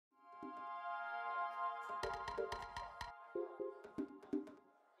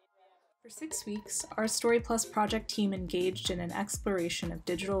6 weeks, our Story Plus project team engaged in an exploration of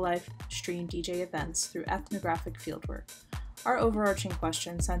digital live stream DJ events through ethnographic fieldwork. Our overarching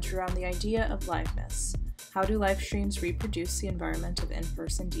question centered around the idea of liveness. How do live streams reproduce the environment of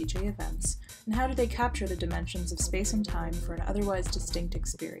in-person DJ events, and how do they capture the dimensions of space and time for an otherwise distinct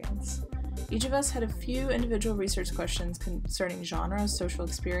experience? Each of us had a few individual research questions concerning genre, social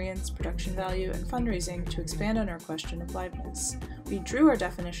experience, production value, and fundraising to expand on our question of liveness. We drew our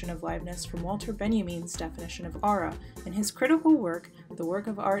definition of liveness from Walter Benjamin's definition of aura in his critical work, The Work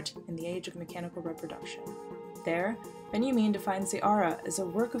of Art in the Age of Mechanical Reproduction. There, Benjamin defines the aura as a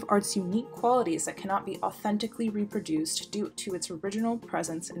work of art's unique qualities that cannot be authentically reproduced due to its original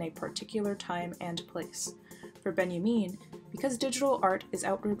presence in a particular time and place. For Benjamin, because digital art is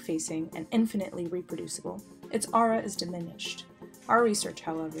outward-facing and infinitely reproducible, its aura is diminished. Our research,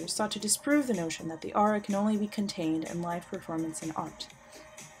 however, sought to disprove the notion that the aura can only be contained in live performance in art.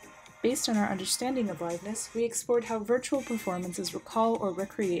 Based on our understanding of liveness, we explored how virtual performances recall or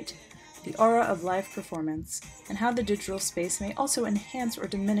recreate the aura of live performance, and how the digital space may also enhance or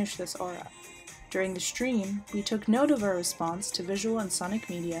diminish this aura. During the stream, we took note of our response to visual and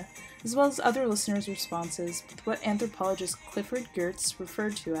sonic media, as well as other listeners' responses with what anthropologist Clifford Geertz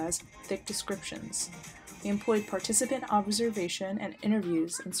referred to as thick descriptions. We employed participant observation and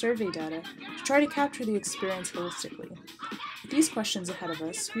interviews and survey data to try to capture the experience holistically. With these questions ahead of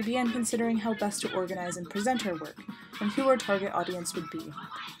us, we began considering how best to organize and present our work, and who our target audience would be.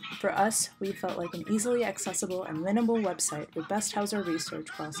 For us, we felt like an easily accessible and minimal website would best house our research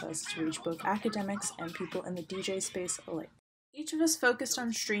process to reach both academics and people in the DJ space alike. Each of us focused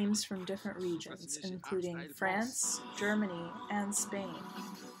on streams from different regions, including France, Germany, and Spain.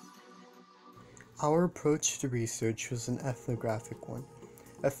 Our approach to research was an ethnographic one.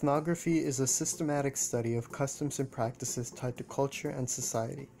 Ethnography is a systematic study of customs and practices tied to culture and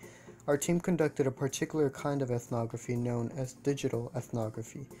society. Our team conducted a particular kind of ethnography known as digital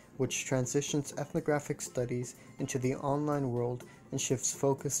ethnography, which transitions ethnographic studies into the online world and shifts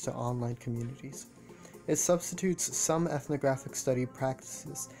focus to online communities. It substitutes some ethnographic study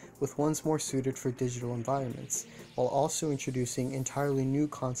practices with ones more suited for digital environments, while also introducing entirely new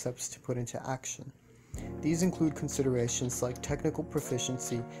concepts to put into action. These include considerations like technical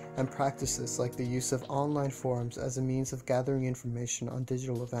proficiency and practices like the use of online forums as a means of gathering information on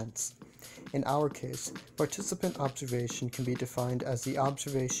digital events. In our case, participant observation can be defined as the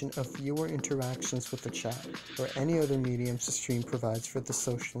observation of viewer interactions with the chat or any other mediums the stream provides for the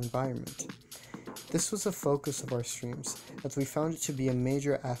social environment. This was a focus of our streams, as we found it to be a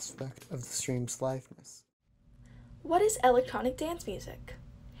major aspect of the stream's liveness. What is electronic dance music?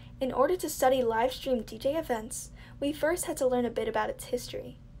 In order to study live-stream DJ events, we first had to learn a bit about its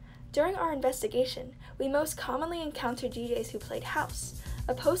history. During our investigation, we most commonly encountered DJs who played house,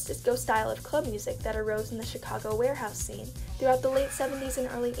 a post-disco style of club music that arose in the Chicago warehouse scene throughout the late 70s and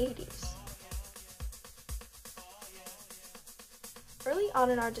early 80s. Early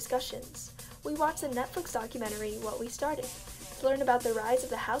on in our discussions, we watched the Netflix documentary What We Started to learn about the rise of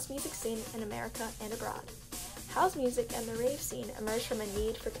the house music scene in America and abroad. House music and the rave scene emerged from a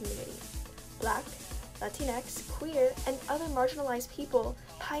need for community. Black, Latinx, queer, and other marginalized people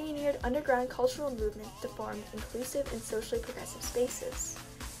pioneered underground cultural movements to form inclusive and socially progressive spaces.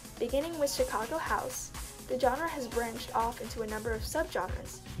 Beginning with Chicago house, the genre has branched off into a number of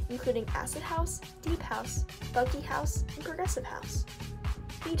subgenres, including acid house, deep house, funky house, and progressive house.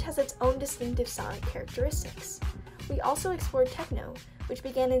 Each has its own distinctive sonic characteristics. We also explored techno, which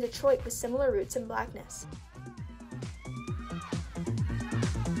began in Detroit with similar roots in blackness.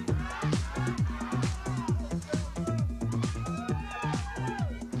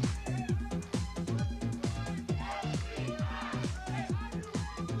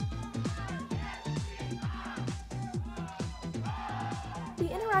 We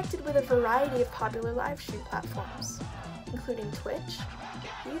interacted with a variety of popular live stream platforms, including Twitch,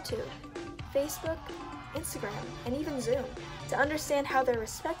 YouTube, Facebook, Instagram, and even Zoom, to understand how their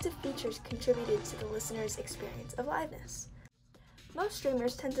respective features contributed to the listener's experience of liveness. Most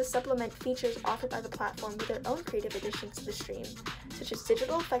streamers tend to supplement features offered by the platform with their own creative additions to the stream, such as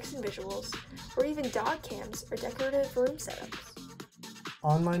digital effects and visuals, or even dog cams or decorative room setups.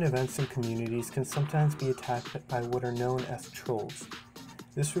 Online events and communities can sometimes be attacked by what are known as trolls.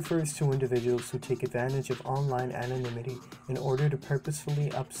 This refers to individuals who take advantage of online anonymity in order to purposefully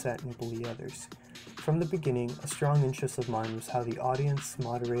upset and bully others. From the beginning, a strong interest of mine was how the audience,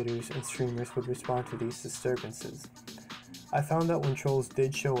 moderators, and streamers would respond to these disturbances. I found that when trolls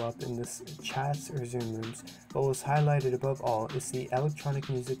did show up in the chats or Zoom rooms, what was highlighted above all is the electronic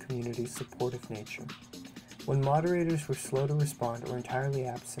music community's supportive nature. When moderators were slow to respond or entirely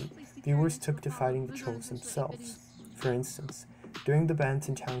absent, viewers took to fighting the trolls themselves. For instance, during the Bands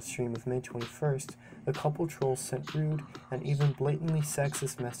in Town stream of May 21st, a couple trolls sent rude and even blatantly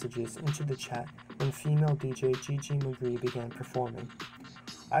sexist messages into the chat when female DJ Gigi McGree began performing.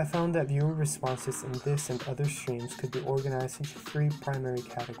 I found that viewer responses in this and other streams could be organized into three primary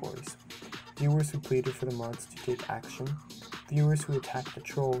categories: viewers who pleaded for the mods to take action, viewers who attacked the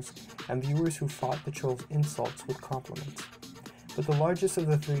trolls, and viewers who fought the trolls' insults with compliments. But the largest of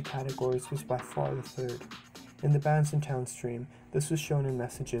the three categories was by far the third. In the Bands in Town stream, this was shown in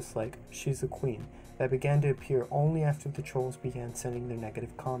messages like "She's a Queen" that began to appear only after the trolls began sending their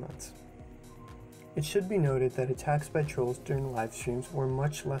negative comments. It should be noted that attacks by trolls during live streams were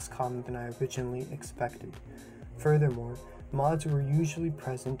much less common than I originally expected. Furthermore, mods were usually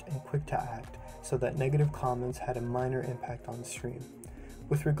present and quick to act, so that negative comments had a minor impact on the stream.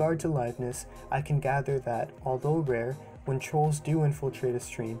 With regard to liveness, I can gather that, although rare, when trolls do infiltrate a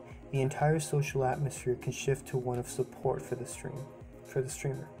stream, the entire social atmosphere can shift to one of support for the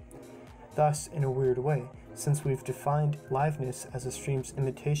streamer. Thus, in a weird way, since we've defined liveness as a stream's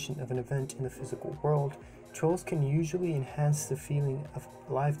imitation of an event in the physical world, trolls can usually enhance the feeling of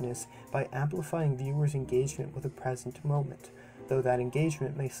liveness by amplifying viewers' engagement with the present moment, though that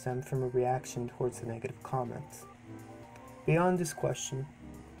engagement may stem from a reaction towards the negative comments. Beyond this question,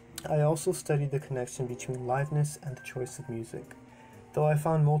 I also studied the connection between liveness and the choice of music. Though I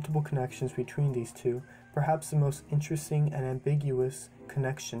found multiple connections between these two, perhaps the most interesting and ambiguous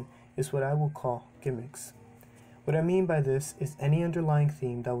connection is what I will call gimmicks. What I mean by this is any underlying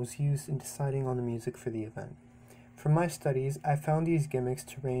theme that was used in deciding on the music for the event. From my studies, I found these gimmicks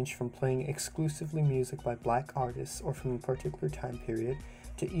to range from playing exclusively music by Black artists or from a particular time period,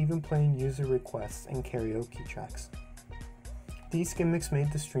 to even playing user requests and karaoke tracks. These gimmicks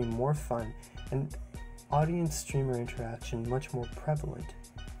made the stream more fun and audience-streamer interaction much more prevalent.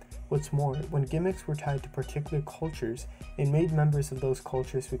 What's more, when gimmicks were tied to particular cultures, it made members of those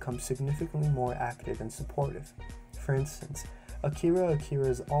cultures become significantly more active and supportive. For instance,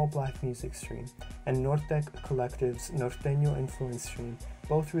 Akira's all-black music stream and Nortec Collective's Norteño Influence stream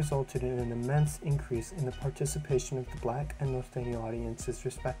both resulted in an immense increase in the participation of the Black and Norteño audiences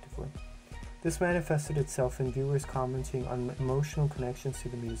respectively. This manifested itself in viewers commenting on emotional connections to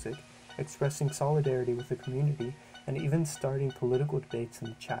the music, expressing solidarity with the community, and even starting political debates in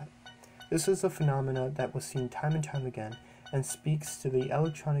the chat. This is a phenomenon that was seen time and time again and speaks to the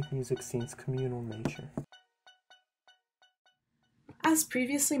electronic music scene's communal nature. As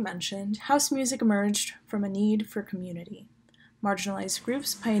previously mentioned, house music emerged from a need for community. Marginalized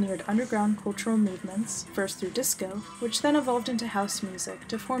groups pioneered underground cultural movements, first through disco, which then evolved into house music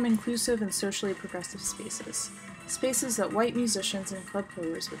to form inclusive and socially progressive spaces that white musicians and club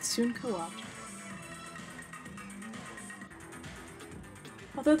goers would soon co-opt.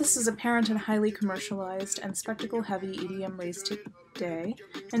 Although this is apparent in highly commercialized and spectacle-heavy EDM raves today,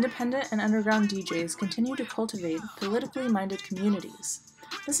 independent and underground DJs continue to cultivate politically minded communities.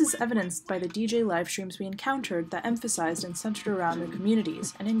 This is evidenced by the DJ live streams we encountered that emphasized and centered around their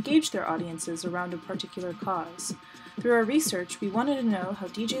communities and engaged their audiences around a particular cause. Through our research, we wanted to know how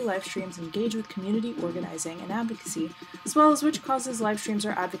DJ live streams engage with community organizing and advocacy, as well as which causes live streams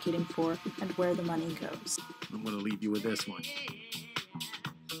are advocating for and where the money goes. I'm going to leave you with this one,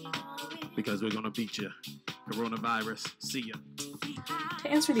 because we're going to beat you. Coronavirus, see ya. To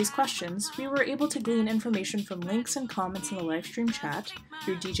answer these questions, we were able to glean information from links and comments in the livestream chat,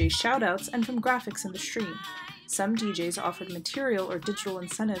 through DJ shoutouts, and from graphics in the stream. Some DJs offered material or digital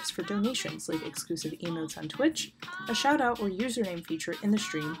incentives for donations, like exclusive emotes on Twitch, a shoutout or username feature in the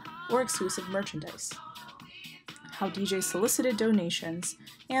stream, or exclusive merchandise. How DJs solicited donations,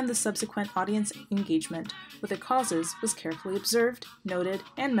 and the subsequent audience engagement with the causes was carefully observed, noted,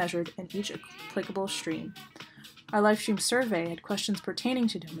 and measured in each applicable stream. Our livestream survey had questions pertaining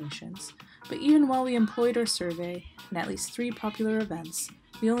to donations, but even while we employed our survey in at least 3 popular events,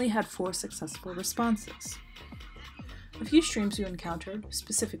 we only had 4 successful responses. A few streams we encountered,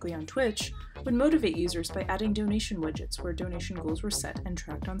 specifically on Twitch, would motivate users by adding donation widgets where donation goals were set and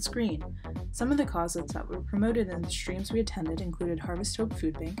tracked on screen. Some of the causes that were promoted in the streams we attended included Harvest Hope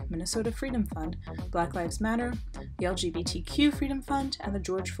Food Bank, Minnesota Freedom Fund, Black Lives Matter, the LGBTQ Freedom Fund, and the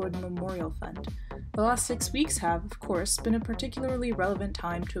George Floyd Memorial Fund. The last 6 weeks have, of course, been a particularly relevant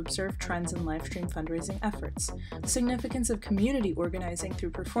time to observe trends in livestream fundraising efforts. The significance of community organizing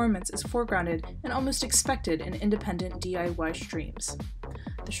through performance is foregrounded and almost expected in independent DIY streams.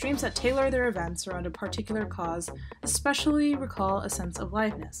 The streams that tailor their events around a particular cause especially recall a sense of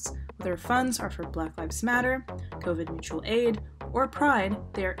liveness, whether funds are for Black Lives Matter, COVID mutual aid, or pride,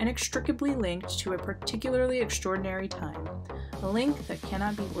 they are inextricably linked to a particularly extraordinary time, a link that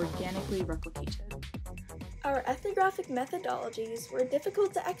cannot be organically replicated. Our ethnographic methodologies were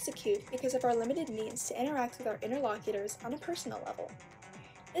difficult to execute because of our limited means to interact with our interlocutors on a personal level.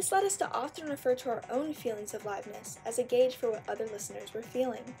 This led us to often refer to our own feelings of liveness as a gauge for what other listeners were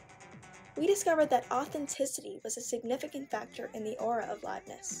feeling. We discovered that authenticity was a significant factor in the aura of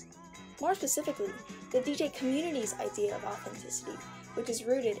liveness. More specifically, the DJ community's idea of authenticity, which is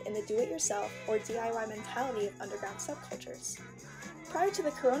rooted in the do-it-yourself or DIY mentality of underground subcultures. Prior to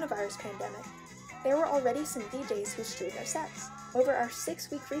the coronavirus pandemic, there were already some DJs who streamed their sets. Over our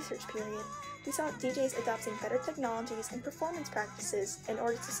 6-week research period, we saw DJs adopting better technologies and performance practices in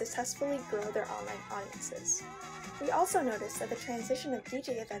order to successfully grow their online audiences. We also noticed that the transition of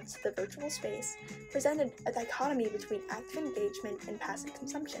DJ events to the virtual space presented a dichotomy between active engagement and passive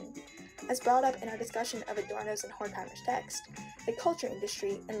consumption. As brought up in our discussion of Adorno's and Horkheimer's text, The Culture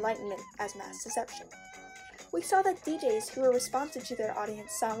Industry, Enlightenment as Mass Deception. We saw that DJs who were responsive to their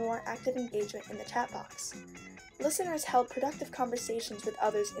audience saw more active engagement in the chat box. Listeners held productive conversations with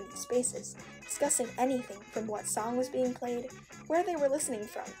others in these spaces, discussing anything from what song was being played, where they were listening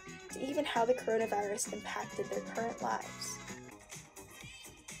from, to even how the coronavirus impacted their current lives.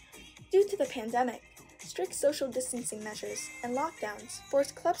 Due to the pandemic, strict social distancing measures and lockdowns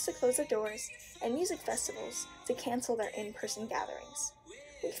forced clubs to close their doors and music festivals to cancel their in-person gatherings.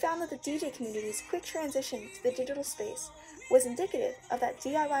 We found that the DJ community's quick transition to the digital space was indicative of that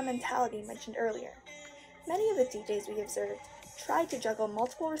DIY mentality mentioned earlier. Many of the DJs we observed tried to juggle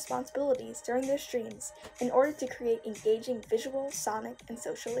multiple responsibilities during their streams in order to create engaging visual, sonic, and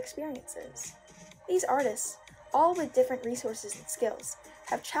social experiences. These artists, all with different resources and skills,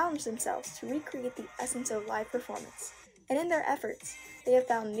 have challenged themselves to recreate the essence of live performance, and in their efforts, they have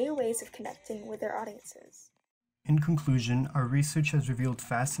found new ways of connecting with their audiences. In conclusion, our research has revealed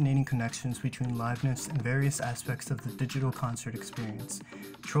fascinating connections between liveness and various aspects of the digital concert experience.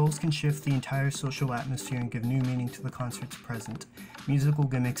 Trolls can shift the entire social atmosphere and give new meaning to the concert's present. Musical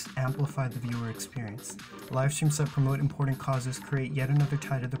gimmicks amplify the viewer experience. Live streams that promote important causes create yet another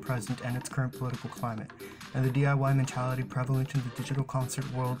tie to the present and its current political climate. And the DIY mentality prevalent in the digital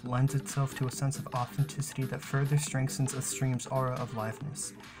concert world lends itself to a sense of authenticity that further strengthens a stream's aura of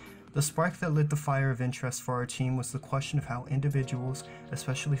liveness. The spark that lit the fire of interest for our team was the question of how individuals,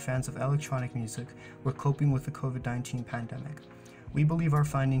 especially fans of electronic music, were coping with the COVID-19 pandemic. We believe our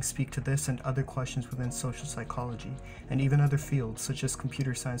findings speak to this and other questions within social psychology, and even other fields such as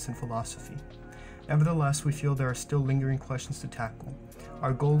computer science and philosophy. Nevertheless, we feel there are still lingering questions to tackle.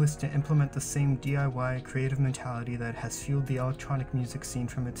 Our goal is to implement the same DIY creative mentality that has fueled the electronic music scene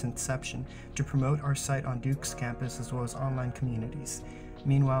from its inception to promote our site on Duke's campus as well as online communities.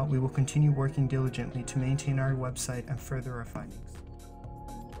 Meanwhile, we will continue working diligently to maintain our website and further our findings.